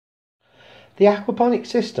The aquaponic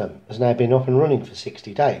system has now been up and running for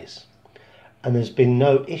 60 days and there's been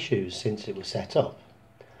no issues since it was set up.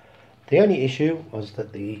 The only issue was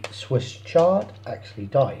that the Swiss chard actually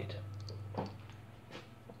died.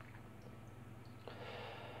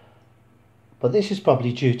 But this is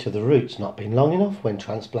probably due to the roots not being long enough when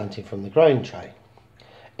transplanting from the growing tray.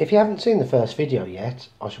 If you haven't seen the first video yet,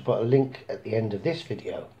 I shall put a link at the end of this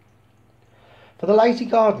video. For the lazy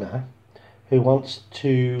gardener who wants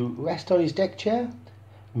to rest on his deck chair,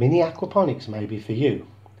 mini aquaponics may be for you.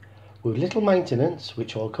 With little maintenance,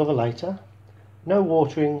 which I'll cover later, no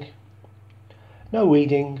watering, no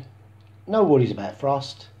weeding, no worries about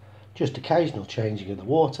frost, just occasional changing of the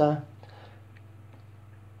water,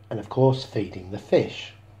 and of course feeding the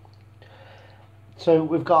fish. So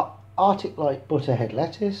we've got Arctic Light butterhead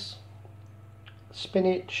lettuce,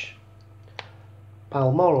 spinach,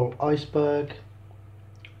 balmoral iceberg,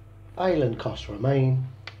 valain romaine,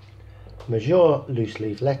 mazur loose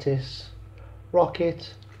leaf lettuce,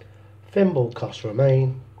 rocket, thimble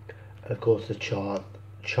romaine, and of course the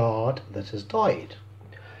chard that has died.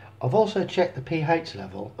 I've also checked the pH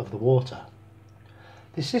level of the water.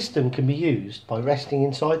 This system can be used by resting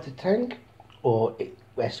inside the tank, or it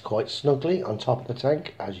rests quite snugly on top of the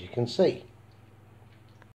tank, as you can see.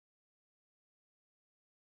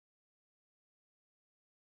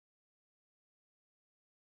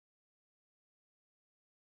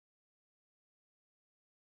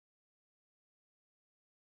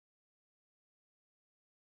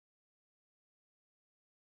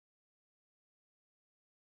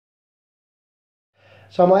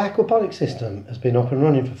 So my aquaponic system has been up and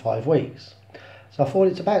running for 5 weeks. So I thought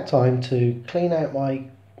it's about time to clean out my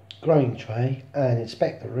growing tray and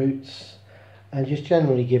inspect the roots and just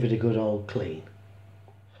generally give it a good old clean.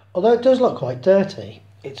 Although it does look quite dirty,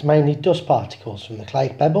 it's mainly dust particles from the clay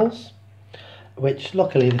pebbles, which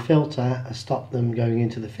luckily the filter has stopped them going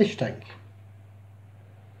into the fish tank.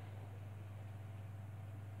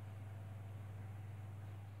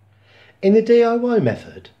 In the DIY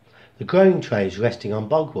method, the growing tray is resting on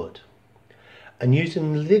bogwood and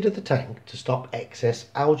using the lid of the tank to stop excess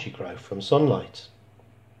algae growth from sunlight.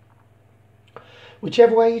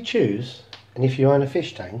 Whichever way you choose, and if you own a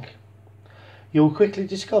fish tank, you will quickly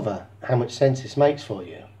discover how much sense this makes for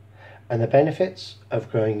you and the benefits of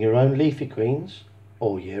growing your own leafy greens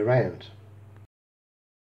all year round.